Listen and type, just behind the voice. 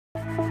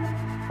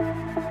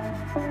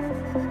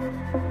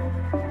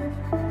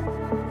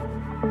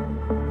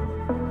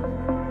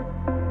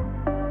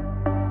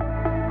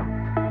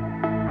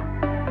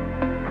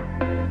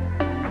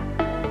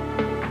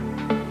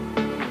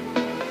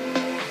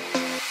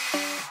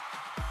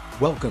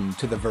Welcome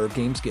to the Verve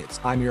Game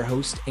Skits. I'm your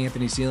host,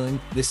 Anthony Seling.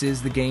 This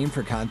is the game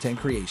for content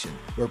creation,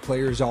 where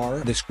players are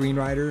the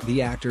screenwriter,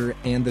 the actor,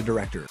 and the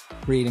director,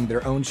 creating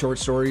their own short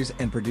stories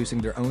and producing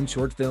their own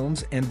short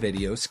films and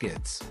video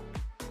skits.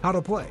 How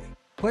to play.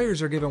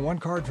 Players are given one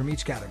card from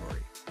each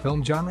category: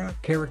 film genre,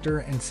 character,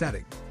 and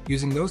setting.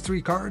 Using those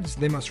 3 cards,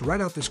 they must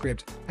write out the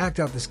script, act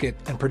out the skit,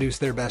 and produce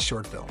their best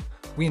short film.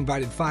 We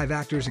invited 5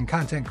 actors and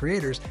content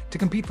creators to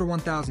compete for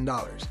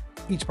 $1,000.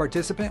 Each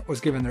participant was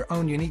given their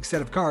own unique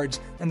set of cards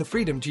and the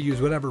freedom to use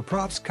whatever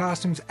props,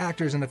 costumes,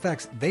 actors, and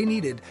effects they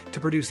needed to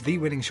produce the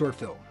winning short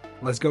film.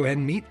 Let's go ahead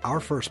and meet our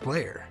first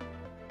player.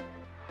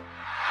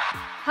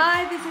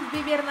 Hi, this is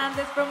Vivi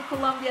Hernández from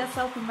Colombia,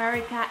 South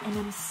America, and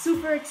I'm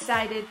super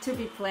excited to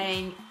be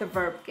playing the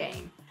Verve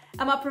game.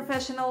 I'm a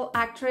professional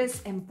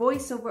actress and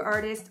voiceover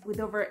artist with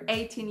over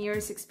 18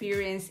 years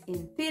experience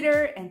in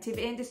theater and TV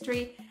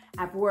industry.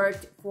 I've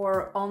worked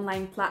for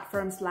online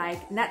platforms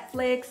like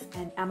Netflix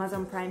and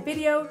Amazon Prime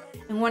Video,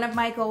 and one of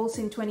my goals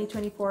in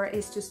 2024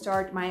 is to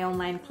start my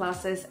online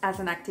classes as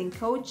an acting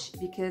coach,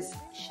 because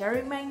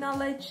sharing my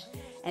knowledge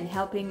and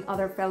helping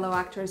other fellow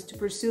actors to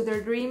pursue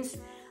their dreams,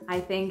 I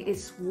think,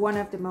 is one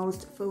of the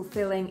most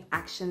fulfilling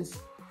actions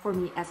for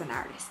me as an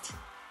artist.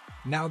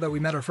 Now that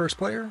we met our first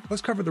player,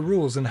 let's cover the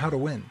rules and how to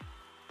win.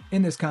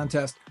 In this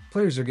contest,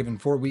 players are given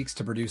 4 weeks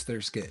to produce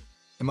their skit.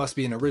 It must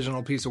be an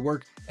original piece of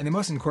work, and they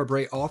must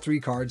incorporate all 3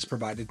 cards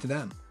provided to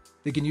them.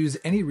 They can use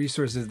any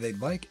resources they'd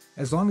like,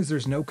 as long as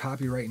there's no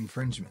copyright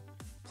infringement.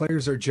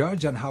 Players are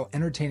judged on how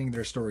entertaining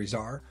their stories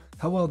are,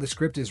 how well the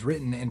script is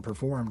written and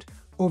performed,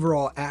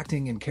 overall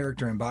acting and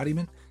character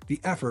embodiment, the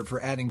effort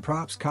for adding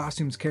props,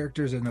 costumes,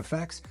 characters, and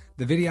effects,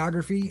 the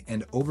videography,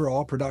 and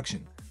overall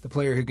production. The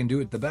player who can do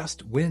it the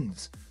best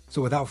wins.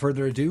 So without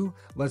further ado,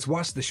 let's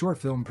watch the short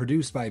film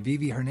produced by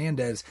Vivi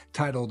Hernández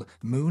titled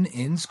Moon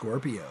in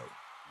Scorpio.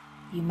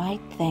 You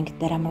might think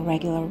that I'm a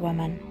regular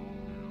woman,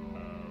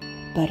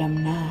 but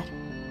I'm not.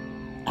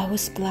 I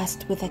was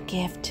blessed with a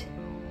gift,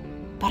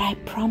 but I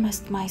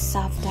promised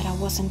myself that I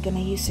wasn't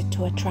gonna use it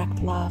to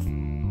attract love.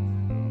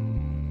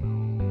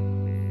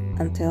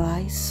 Until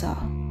I saw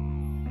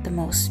the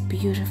most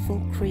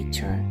beautiful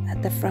creature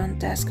at the front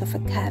desk of a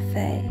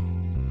cafe.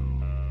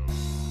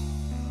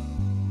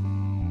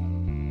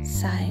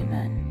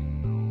 Simon.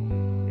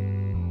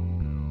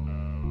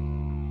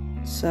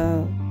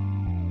 So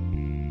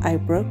I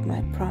broke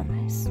my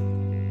promise.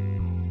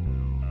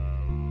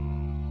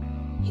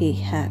 He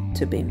had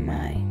to be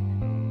mine.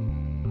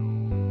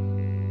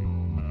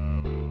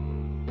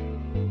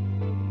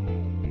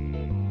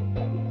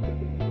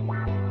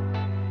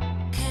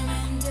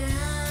 Coming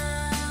down,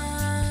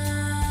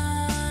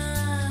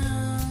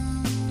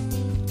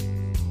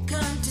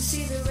 come to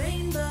see the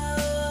rainbow.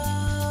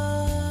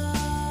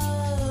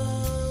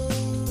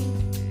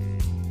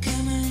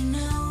 Coming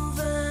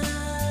over,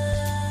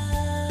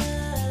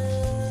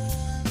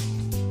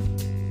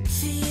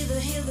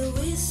 hear the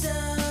wisdom.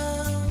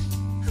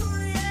 Oh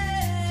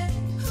yeah,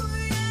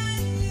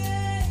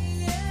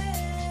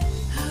 yeah.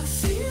 I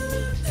feel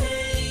the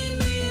pain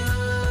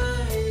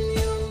behind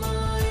your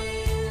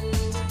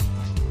mind.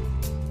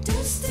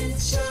 Distant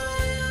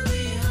child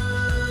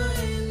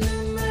behind the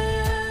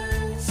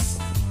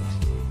mask.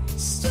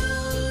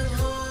 Stone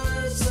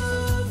hearts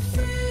of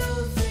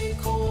filthy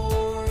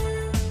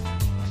core.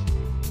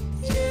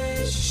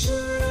 Yeah,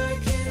 sure I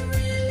can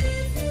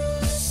relieve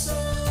your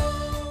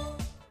soul.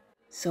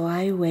 So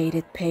I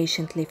waited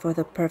patiently for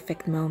the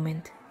perfect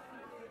moment.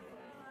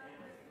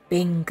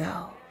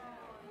 Bingo!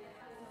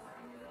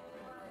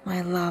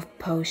 My love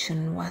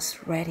potion was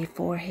ready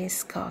for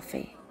his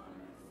coffee.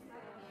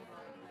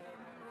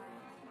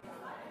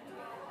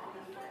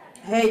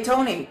 Hey,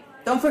 Tony,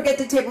 don't forget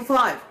the table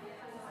 5.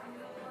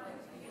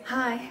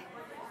 Hi,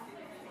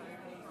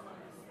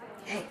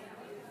 Hey,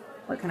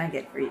 what can I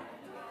get for you?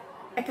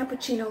 a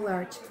cappuccino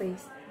large,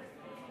 please.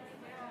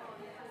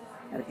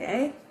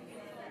 Okay.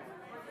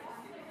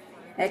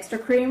 Extra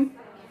cream?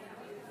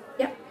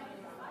 Yep.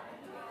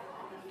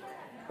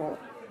 Cool.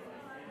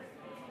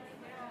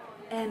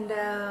 And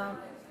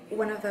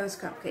one of those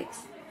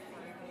cupcakes.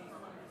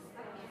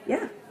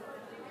 Yeah.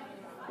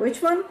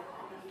 Which one?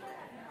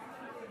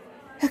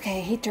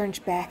 Okay, he turns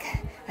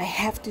back. I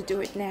have to do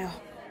it now.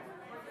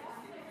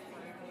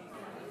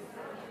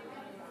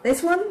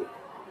 This one?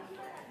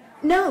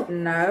 No,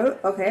 No.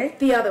 Okay.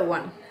 the other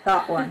one.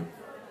 That one.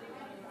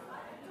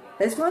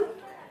 This one?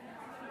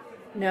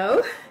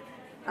 No,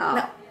 Oh.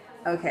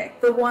 No. Okay.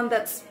 the one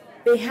that's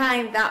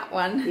behind that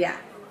one. Yeah.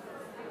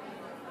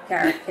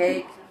 Carrot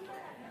cake.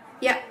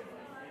 Yeah.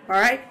 All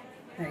right.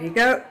 There you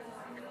go.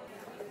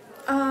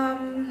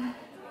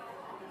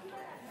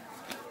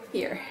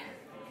 Here.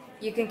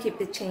 You can keep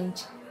the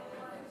change.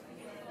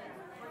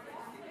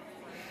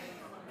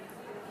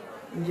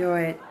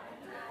 Enjoy it.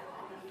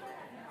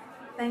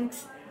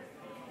 Thanks.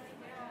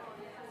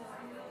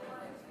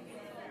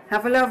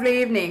 Have a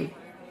lovely evening.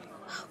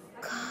 Oh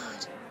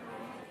God.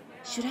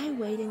 Should I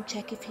wait and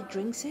check if he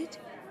drinks it?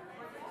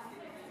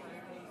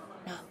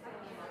 No.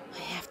 I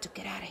have to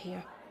get out of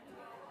here.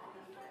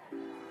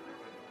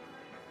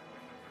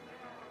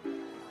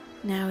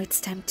 Now it's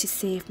time to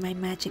see if my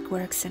magic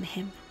works on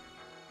him.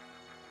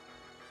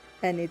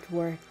 And it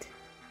worked.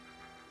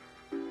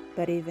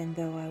 But even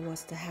though I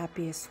was the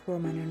happiest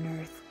woman on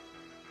earth,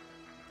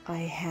 I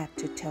had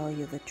to tell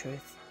you the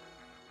truth.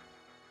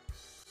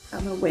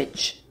 I'm a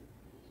witch.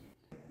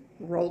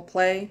 Role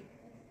play?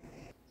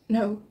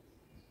 No.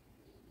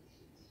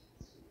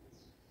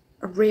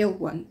 A real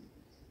one.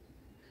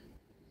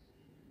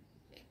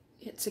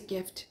 It's a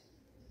gift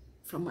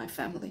from my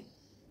family.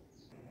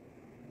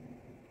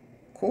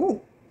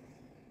 Cool.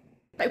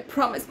 I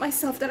promised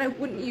myself that I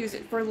wouldn't use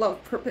it for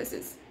love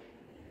purposes.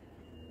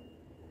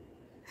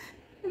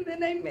 And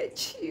then I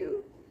met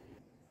you.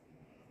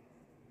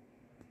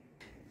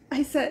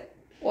 I said,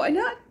 why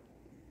not?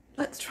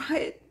 Let's try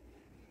it.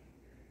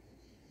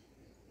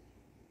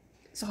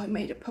 So I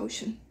made a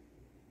potion.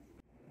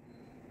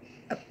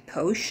 A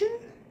potion?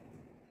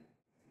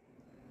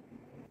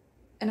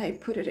 And I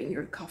put it in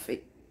your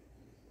coffee.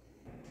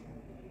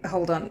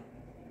 Hold on.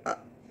 I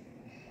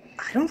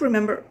don't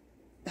remember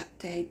that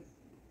day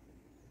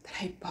that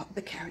I bought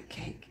the carrot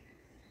cake.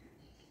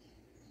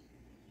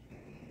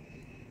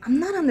 I'm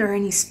not under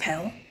any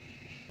spell.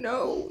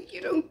 No,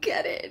 you don't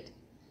get it.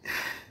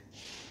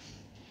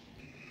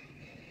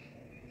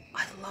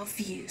 I love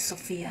you,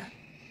 Sophia.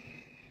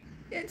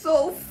 It's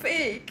all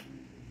fake.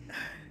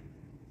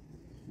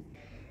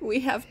 We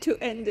have to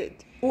end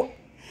it. What?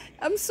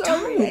 I'm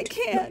sorry, I Don't.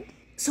 can't.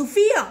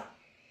 Sophia!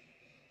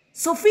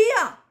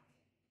 Sophia!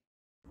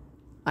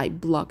 I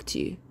blocked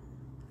you.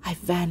 I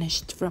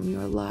vanished from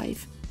your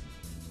life.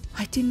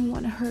 I didn't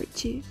want to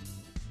hurt you.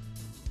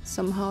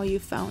 Somehow you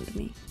found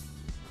me,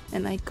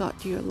 and I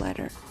got your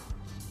letter.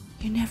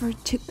 You never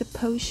took the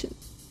potion.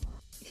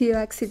 You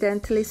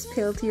accidentally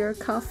spilled your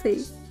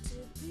coffee.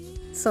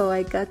 So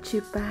I got you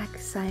back,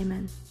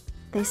 Simon.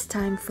 This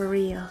time for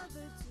real.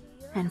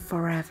 And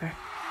forever.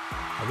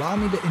 Allow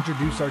me to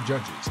introduce our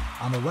judges.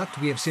 On the left,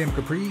 we have Sam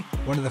Capri,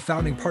 one of the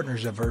founding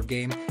partners of Verve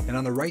Game, and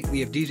on the right, we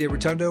have DJ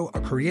Rotundo,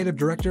 a creative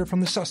director from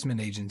the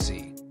Sussman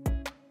Agency.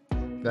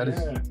 That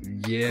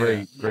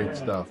is great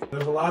stuff.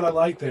 There's a lot I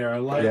like there. I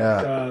like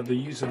the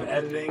use of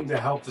editing to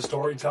help the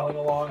storytelling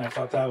along. I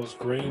thought that was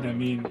great. I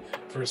mean,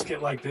 for a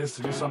skit like this,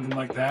 to do something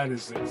like that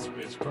is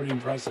it's pretty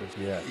impressive.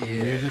 The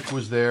music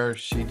was there.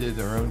 She did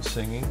her own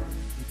singing.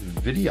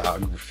 The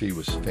videography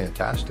was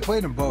fantastic.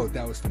 Played them both.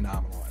 That was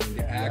phenomenal. I mean,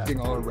 the acting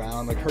all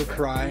around, like her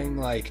crying,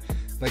 like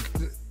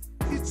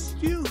it's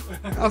you.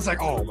 I was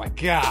like, oh my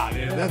god,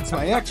 that's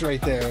my ex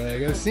right there.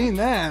 Like, I've seen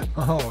that.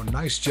 Oh,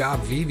 nice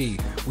job, Vivi.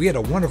 We had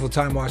a wonderful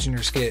time watching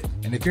your skit.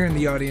 And if you're in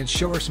the audience,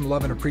 show her some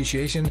love and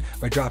appreciation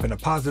by dropping a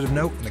positive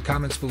note in the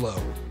comments below.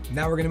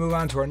 Now we're gonna move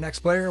on to our next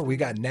player. We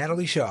got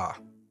Natalie Shaw.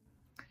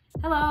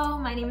 Hello,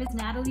 my name is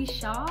Natalie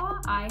Shaw.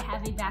 I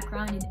have a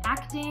background in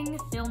acting,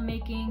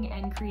 filmmaking,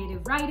 and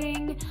creative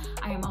writing.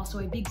 I am also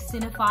a big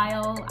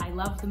cinephile. I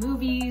love the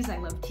movies, I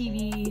love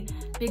TV,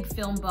 big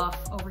film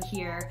buff over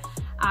here.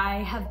 I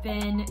have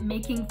been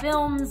making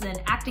films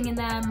and acting in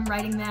them,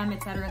 writing them,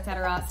 etc.,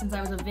 since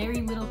I was a very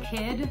little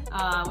kid.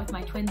 With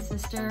my twin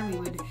sister, we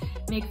would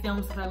make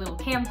films with our little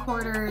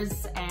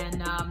camcorders, and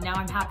now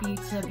I'm happy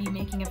to be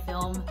making a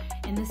film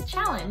in this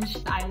challenge.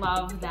 I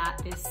love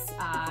that this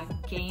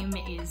game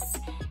is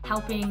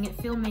helping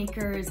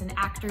filmmakers and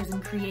actors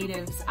and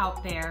creatives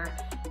out there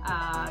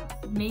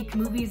make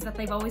movies that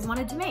they've always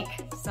wanted to make.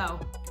 So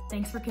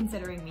thanks for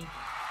considering me.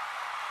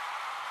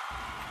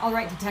 All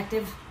right,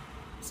 detective.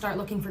 Start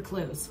looking for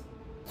clues.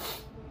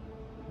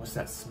 What's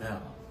that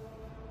smell?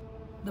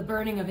 The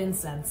burning of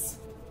incense.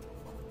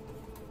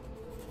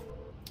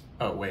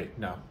 Oh, wait,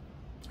 no.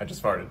 I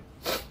just farted.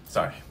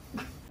 Sorry.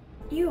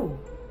 Ew.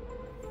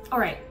 All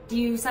right, do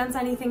you sense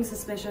anything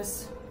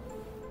suspicious?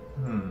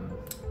 I'm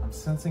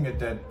sensing a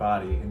dead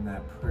body in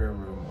that prayer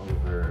room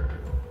over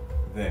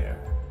there.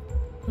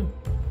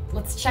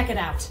 Let's check it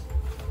out.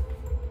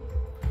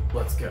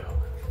 Let's go.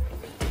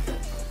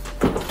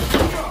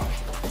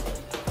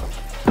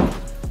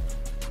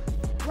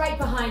 Right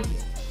behind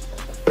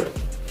you.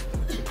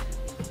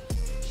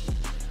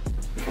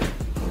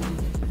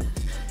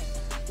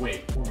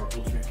 Wait, one more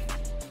cool trick.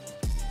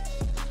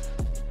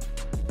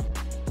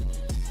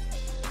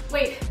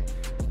 Wait,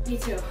 me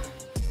too.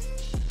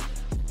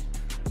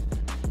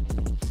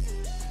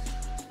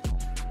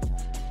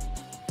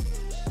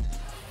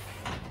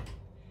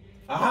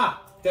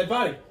 Aha! Dead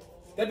body!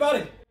 Dead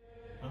body!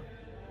 Huh?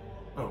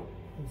 Oh,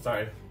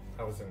 sorry.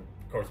 I was in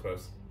corpse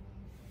pose.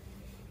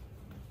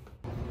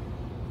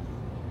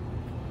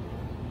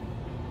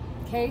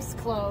 Case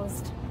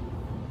closed.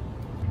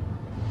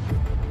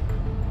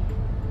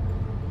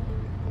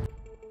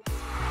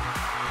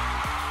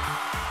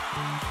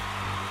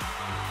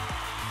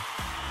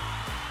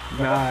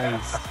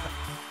 Nice.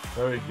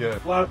 Very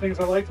good. A lot of things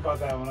I liked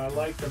about that one. I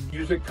liked the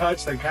music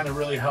cuts. They kind of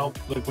really helped.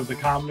 Like with the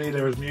comedy,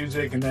 there was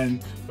music, and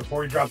then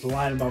before he dropped the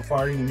line about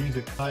farting, the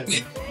music cut.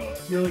 It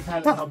really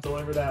kind of helped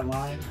deliver that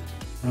line.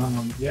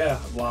 Yeah,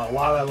 a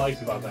lot I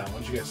liked about that.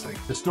 What did you guys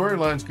think? The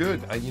storyline's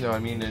good.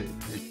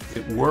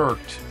 It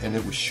worked, and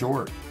it was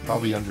short,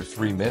 probably under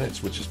 3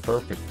 minutes, which is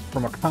perfect.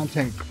 From a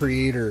content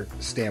creator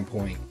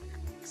standpoint,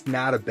 That's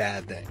not a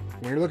bad thing.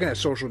 When you're looking at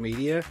social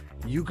media,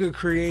 you could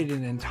create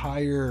an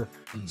entire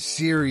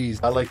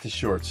series. I like the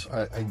shorts.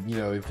 I you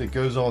know, if it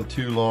goes on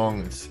too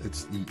long,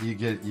 it's you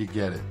get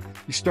it.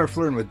 You start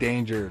flirting with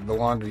danger the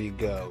longer you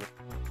go.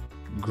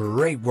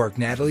 Great work,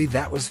 Natalie.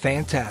 That was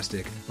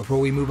fantastic. Before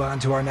we move on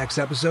to our next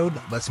episode,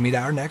 let's meet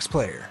our next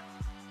player.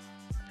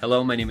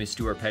 Hello, my name is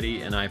Stuart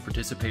Petty, and I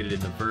participated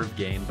in the Verve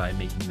game by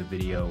making the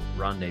video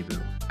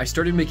Rendezvous. I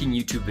started making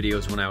YouTube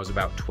videos when I was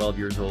about 12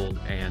 years old,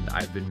 and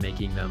I've been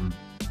making them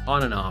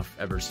on and off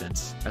ever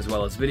since. As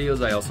well as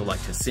videos, I also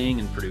like to sing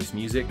and produce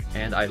music,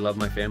 and I love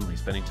my family.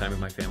 Spending time with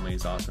my family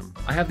is awesome.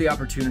 I have the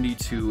opportunity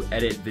to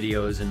edit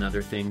videos and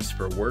other things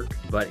for work,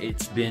 but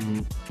it's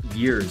been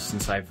years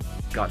since I've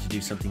got to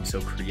do something so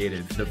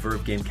creative. The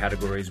Verve game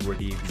categories were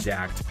the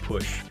exact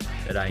push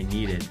that I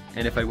needed.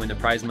 And if I win the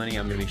prize money,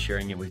 I'm going to be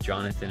sharing it with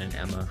Jonathan and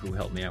Emma, who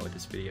helped me out with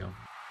this video.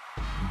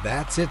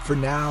 That's it for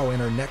now.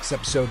 In our next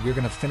episode, we're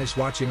going to finish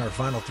watching our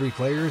final 3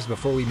 players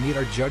before we meet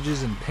our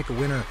judges and pick a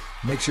winner.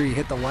 Make sure you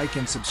hit the like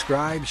and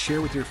subscribe,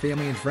 share with your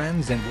family and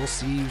friends, and we'll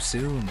see you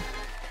soon.